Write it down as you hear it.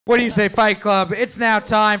What do you say, Fight Club? It's now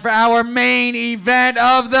time for our main event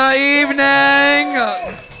of the evening.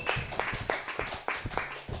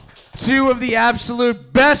 Two of the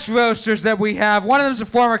absolute best roasters that we have. One of them is a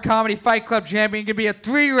former Comedy Fight Club champion. It's going to be a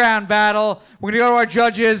 3-round battle. We're going to go to our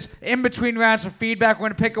judges in between rounds for feedback. We're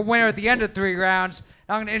going to pick a winner at the end of 3 rounds.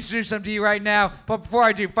 I'm going to introduce them to you right now. But before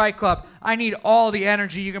I do, Fight Club, I need all the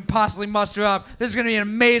energy you can possibly muster up. This is going to be an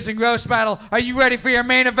amazing roast battle. Are you ready for your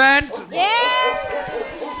main event? Yeah!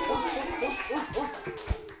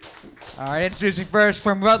 All right, introducing first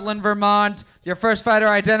from Rutland, Vermont. Your first fighter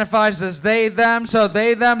identifies as they, them, so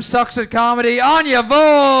they, them sucks at comedy. Anya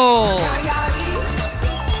Volz!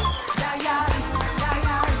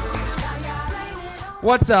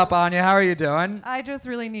 What's up, Anya? How are you doing? I just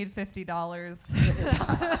really need $50.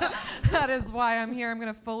 That is why I'm here. I'm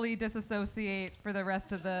going to fully disassociate for the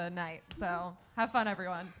rest of the night. So have fun,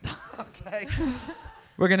 everyone. Okay.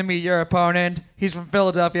 We're going to meet your opponent. He's from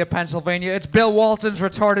Philadelphia, Pennsylvania. It's Bill Walton's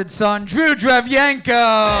retarded son, Drevyanko.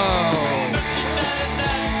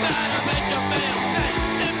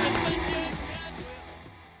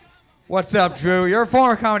 What's up, Drew? You're a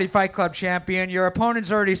former Comedy Fight Club champion. Your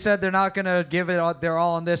opponent's already said they're not going to give it their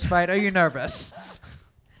all in this fight. Are you nervous?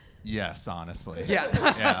 Yes, honestly. Yeah.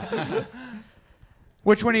 Yeah.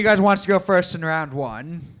 Which one of you guys wants to go first in round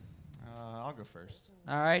 1? I'll go first.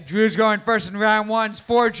 All right, Drew's going first in round 1.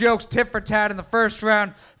 4 jokes, tit for tat in the first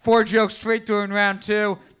round. 4 jokes straight through in round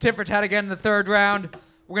 2. Tit for tat again in the third round.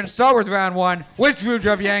 We're going to start with round 1 with Drew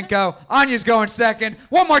Drevyanko. Anya's going second.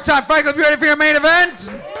 One more time, Fight Club, you ready for your main event?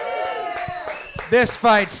 This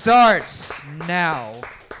fight starts now.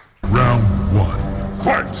 Round 1,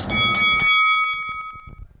 fight!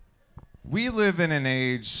 We live in an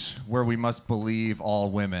age where we must believe all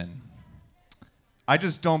women. I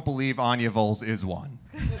just don't believe Anya Volz is one.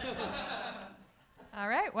 All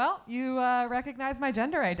right. Well, you recognize my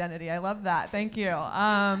gender identity. I love that. Thank you.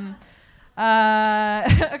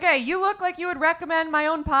 Okay, you look like you would recommend my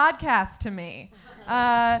own podcast to me.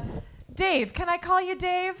 Dave, can I call you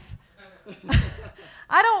Dave?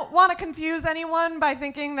 I don't want to confuse anyone by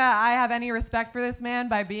thinking that I have any respect for this man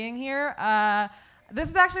by being here. This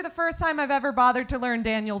is actually the first time I've ever bothered to learn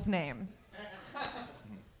Daniel's name.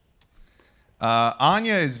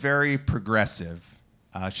 Anya is very progressive.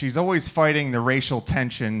 She's always fighting the racial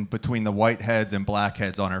tension between the whiteheads and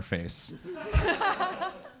blackheads on her face.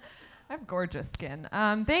 I have gorgeous skin.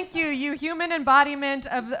 Thank you, you human embodiment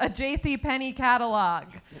of a JCPenney catalog.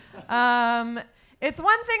 It's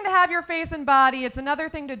one thing to have your face and body. It's another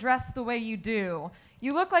thing to dress the way you do.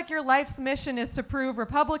 You look like your life's mission is to prove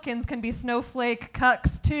Republicans can be snowflake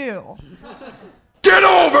cucks too. Get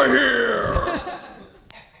over here!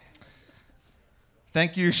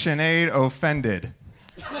 Thank you, Sinead Offended.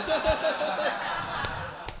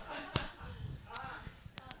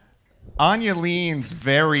 Anya leans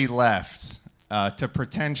very left to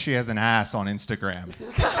pretend she has an ass on Instagram.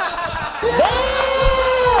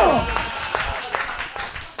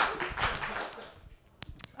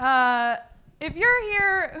 If you're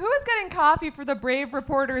here, who is getting coffee for the brave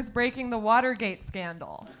reporters breaking the Watergate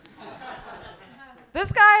scandal?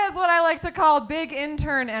 This guy has what I like to call big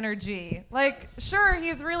intern energy. Like, sure,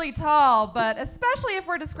 he's really tall, but especially if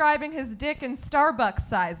we're describing his dick in Starbucks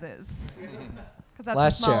sizes. Because that's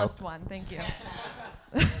Last the smallest joke. one. Thank you.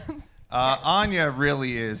 Anya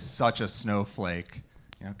really is such a snowflake,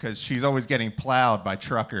 you know, because she's always getting plowed by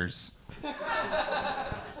truckers.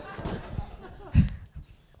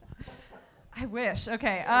 I wish.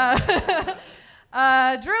 Okay.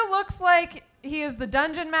 Drew looks like he is the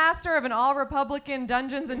dungeon master of an all-Republican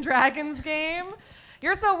Dungeons & Dragons game.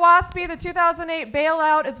 You're so waspy, the 2008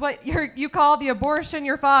 bailout is what you call the abortion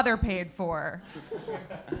your father paid for.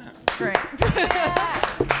 Great.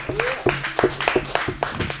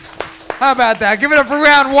 How about that? Give it up for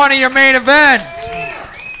round 1 of your main event.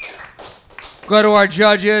 Go to our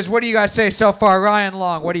judges. What do you guys say so far? Ryan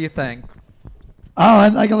Long, what do you think? Oh, I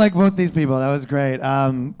like both these people. That was great. I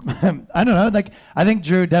don't know. Like, I think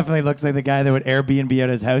Drew definitely looks like the guy that would Airbnb at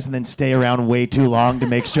his house and then stay around way too long to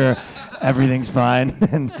make sure everything's fine.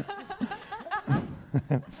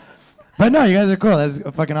 But no, you guys are cool. That's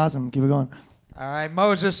fucking awesome. Keep it going. All right,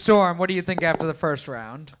 Moses Storm, what do you think after the first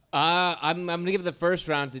round? I'm gonna give the first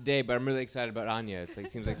round today, but I'm really excited about Anya. It's like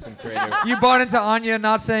seems like some creative. You bought into Anya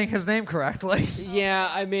not saying his name correctly. Yeah,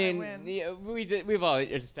 I mean, yeah, we've all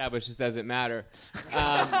established this doesn't matter.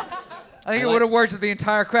 I think it would have worked if the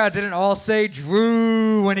entire crowd didn't all say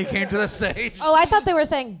Drew when he came to the stage. Oh, I thought they were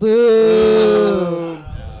saying boo.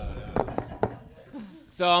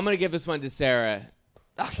 So I'm gonna give this one to Sarah.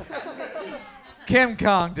 Kim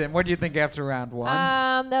Congdon, what do you think after round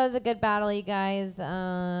one? That was a good battle, you guys.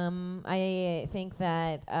 I think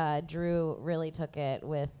that Drew really took it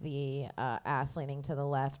with the ass leaning to the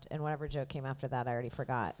left, and whatever joke came after that, I already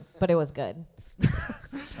forgot. But it was good.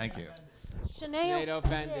 Thank you. Sinead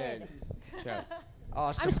offended. Sure.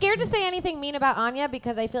 Awesome. I'm scared to say anything mean about Anya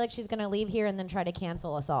because I feel like she's going to leave here and then try to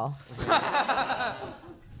cancel us all.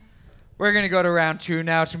 We're going to go to round two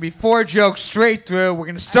now. It's going to be 4 jokes straight through. We're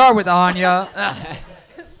going to start with Anya.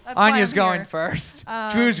 Anya's going first.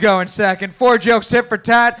 Drew's going second. 4 jokes, tit for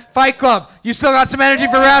tat. Fight Club, you still got some energy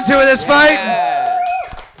for round 2 of this fight?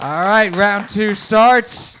 All right, round 2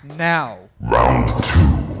 starts now. Round 2.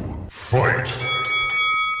 Fight.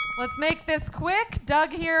 Let's make this quick.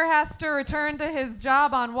 Doug here has to return to his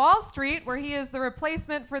job on Wall Street, where he is the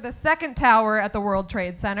replacement for the second tower at the World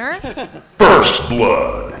Trade Center. First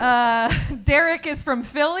blood. Derek is from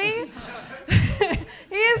Philly.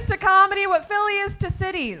 He is to comedy what Philly is to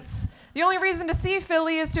cities. The only reason to see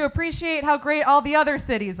Philly is to appreciate how great all the other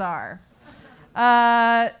cities are.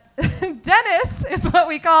 Dennis is what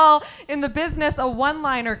we call in the business a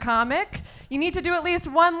one-liner comic. You need to do at least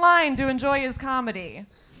one line to enjoy his comedy.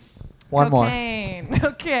 One Cocaine. more.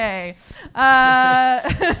 Okay. Dylan,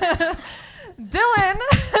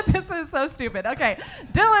 this is so stupid. Okay.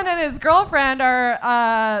 Dylan and his girlfriend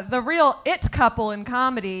are the real it couple in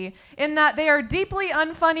comedy in that they are deeply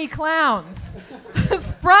unfunny clowns,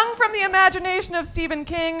 sprung from the imagination of Stephen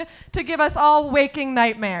King to give us all waking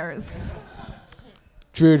nightmares.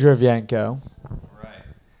 Drew Drevyanko. Right.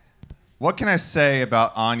 What can I say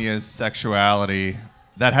about Anya's sexuality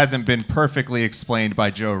that hasn't been perfectly explained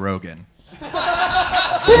by Joe Rogan?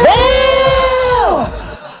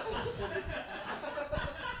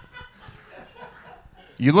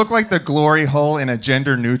 You look like the glory hole in a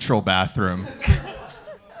gender-neutral bathroom.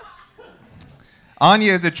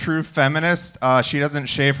 Anya is a true feminist. She doesn't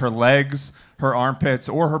shave her legs, her armpits,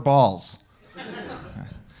 or her balls.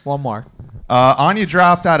 One more. Anya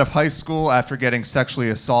dropped out of high school after getting sexually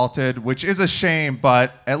assaulted, which is a shame,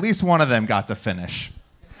 but at least one of them got to finish.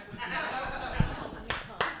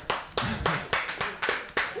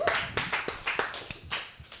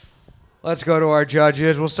 Let's go to our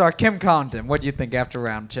judges. We'll start Kim Congdon. What do you think after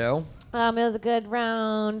round 2? It was a good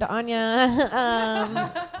round, Anya.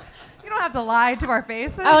 You don't have to lie to our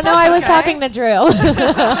faces. Oh, no, That's I was okay. talking to Drew.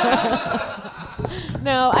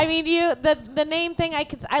 No, I mean, the name thing,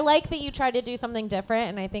 I like that you tried to do something different,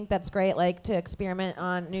 and I think that's great, like, to experiment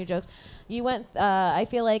on new jokes. You went, I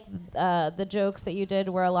feel like the jokes that you did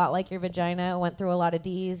were a lot like your vagina, went through a lot of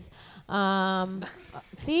D's.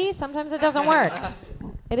 See, sometimes it doesn't work.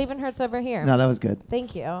 It even hurts over here. No, that was good.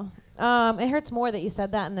 Thank you. It hurts more that you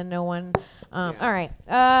said that and then no one. All right.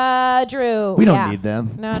 Drew. We don't need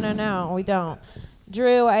them. No, we don't.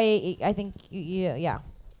 Drew, I think yeah.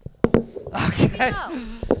 Okay.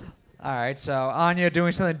 All right, so Anya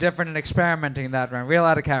doing something different and experimenting that round. Real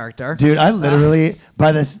out of character. Dude, I literally,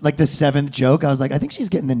 by this, like the 7th joke, I was like, I think she's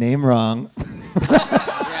getting the name wrong.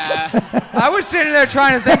 I was sitting there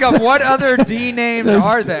trying to think of what other D names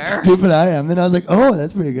are there. Stupid I am. Then I was like, oh,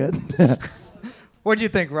 that's pretty good. What do you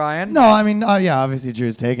think, Ryan? No, I mean, yeah, obviously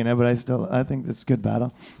Drew's taking it, but I think it's a good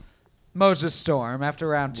battle. Moses Storm, after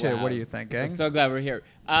round 2, Wow. what are you thinking? I'm so glad we're here.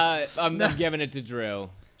 I'm giving it to Drew,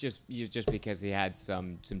 just because he had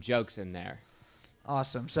some jokes in there.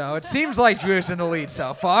 Awesome. So it seems like Drew's in the lead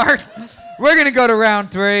so far. We're going to go to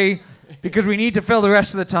round 3 because we need to fill the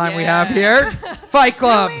rest of the time we have here. Fight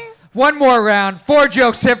Club. One more round. 4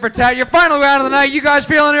 jokes, tit for tat. Your final round of the night. You guys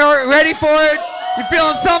feeling ready for it? You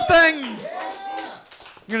feeling something?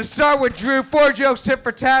 You're going to start with Drew. 4 jokes, tit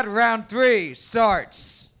for tat. Round 3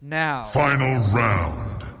 starts now. Final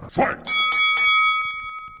round. Fight.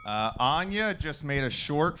 Anya just made a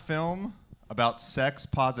short film about sex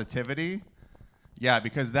positivity. Yeah,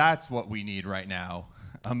 because that's what we need right now.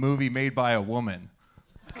 A movie made by a woman.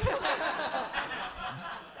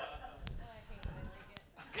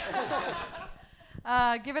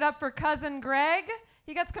 Give it up for Cousin Greg.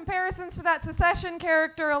 He gets comparisons to that Secession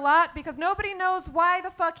character a lot because nobody knows why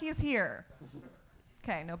the fuck he's here.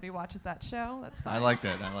 Okay, nobody watches that show. That's fine. I liked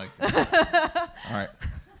it. All right.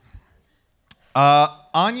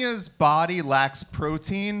 Anya's body lacks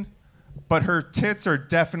protein, but her tits are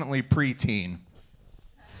definitely preteen.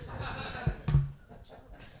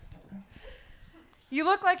 You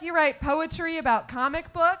look like you write poetry about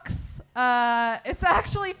comic books. It's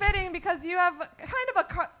actually fitting because you have kind of a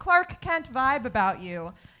Clark Kent vibe about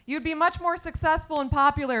you. You'd be much more successful and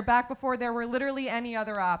popular back before there were literally any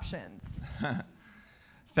other options.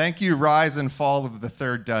 Thank you, Rise and Fall of the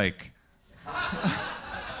Third Dyke.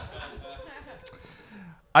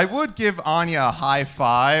 I would give Anya a high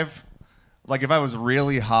 5. Like, if I was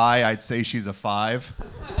really high, I'd say she's a 5.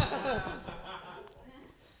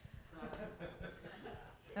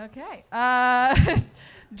 Okay.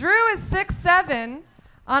 Drew is 6'7"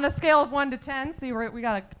 on a scale of 1 to 10. See, we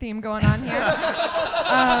got a theme going on here.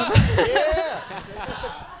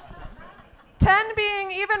 10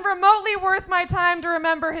 being even remotely worth my time to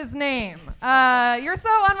remember his name. You're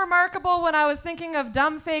so unremarkable. When I was thinking of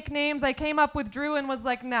dumb fake names, I came up with Drew and was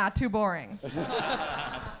like, nah, too boring.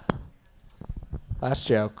 Last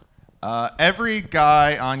joke. Every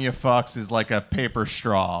guy Anya fucks is like a paper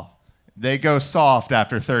straw. They go soft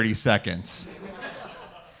after 30 seconds.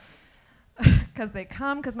 Because they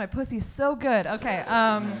come, because my pussy's so good. Okay,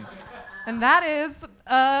 and that is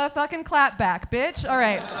a fucking clap back, bitch. All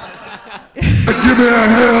right. Give me a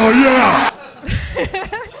hell yeah!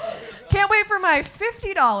 Can't wait for my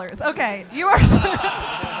 $50. Okay, you are...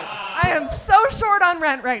 I am so short on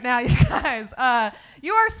rent right now, you guys.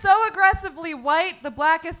 You are so aggressively white, the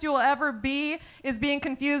blackest you will ever be is being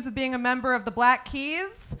confused with being a member of the Black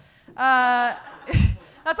Keys.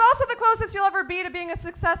 That's also the closest you'll ever be to being a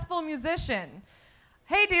successful musician.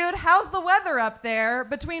 Hey, dude, how's the weather up there?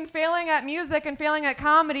 Between failing at music and failing at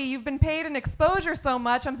comedy, you've been paid in exposure so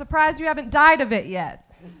much, I'm surprised you haven't died of it yet.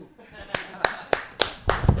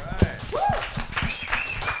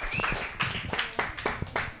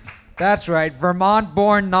 That's right.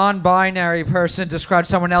 Vermont-born non-binary person describes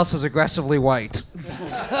someone else as aggressively white.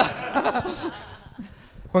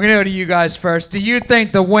 We're going to go to you guys first. Do you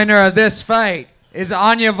think the winner of this fight is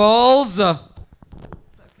Anya Volz? It's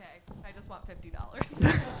okay. I just want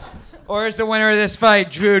 $50. Or is the winner of this fight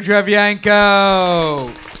Drew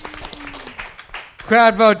Drevyanko?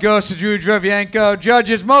 Crowd vote goes to Drew Drevyanko.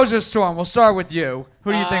 Judges, Moses Storm, we'll start with you.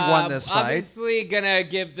 Who do you think won this fight? Obviously gonna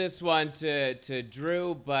give this one to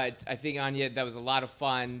Drew, but I think Anya, that was a lot of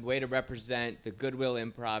fun. Way to represent the Goodwill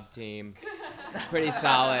Improv team. Pretty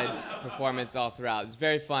solid performance all throughout. It was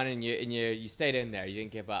very fun, and you stayed in there. You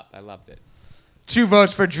didn't give up. I loved it. 2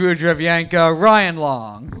 votes for Drew Drevyanko. Ryan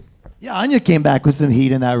Long. Yeah, Anya came back with some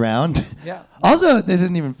heat in that round. Yeah. Also, this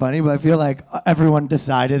isn't even funny, but I feel like everyone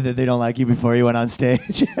decided that they don't like you before you went on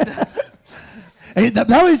stage. That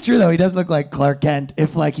was true, though. He does look like Clark Kent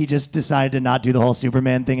if, like, he just decided to not do the whole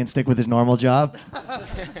Superman thing and stick with his normal job.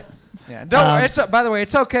 Yeah. Don't worry. By the way,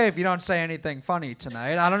 it's okay if you don't say anything funny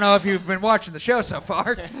tonight. I don't know if you've been watching the show so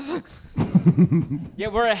far. Yeah,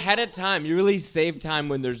 we're ahead of time. You really save time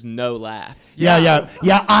when there's no laughs. Yeah.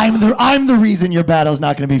 I'm the reason your battle's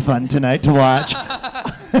not going to be fun tonight to watch.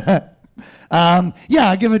 Yeah,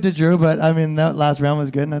 I'll give it to Drew, but I mean that last round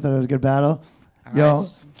was good, and I thought it was a good battle. Yo,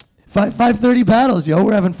 5:30 battles, yo.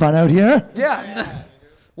 We're having fun out here. Yeah.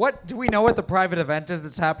 What do we know? What the private event is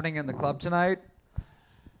that's happening in the club tonight?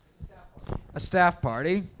 A staff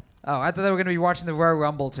party. Oh, I thought they were going to be watching the Royal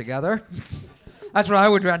Rumble together. That's what I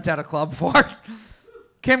would rent out a club for.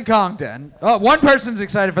 Kim Congdon. Oh, one person's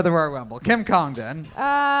excited for the Royal Rumble. Kim Congdon.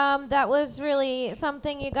 That was really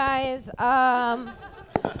something, you guys. It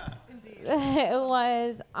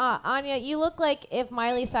was Anya. You look like if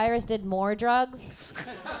Miley Cyrus did more drugs.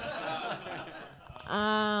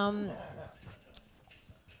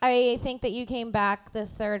 I think that you came back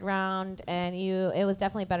this third round, and it was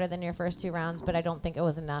definitely better than your first 2 rounds, but I don't think it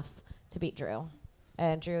was enough to beat Drew.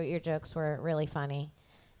 And Drew, your jokes were really funny.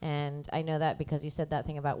 And I know that because you said that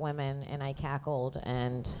thing about women, and I cackled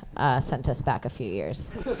and sent us back a few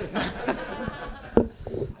years.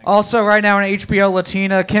 Also, right now on HBO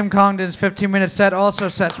Latina, Kim Congdon's 15-minute set also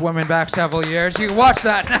sets women back several years. You can watch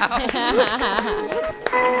that now.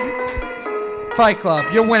 Fight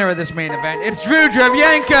Club, your winner of this main event. It's Drew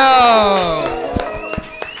Drevyanko.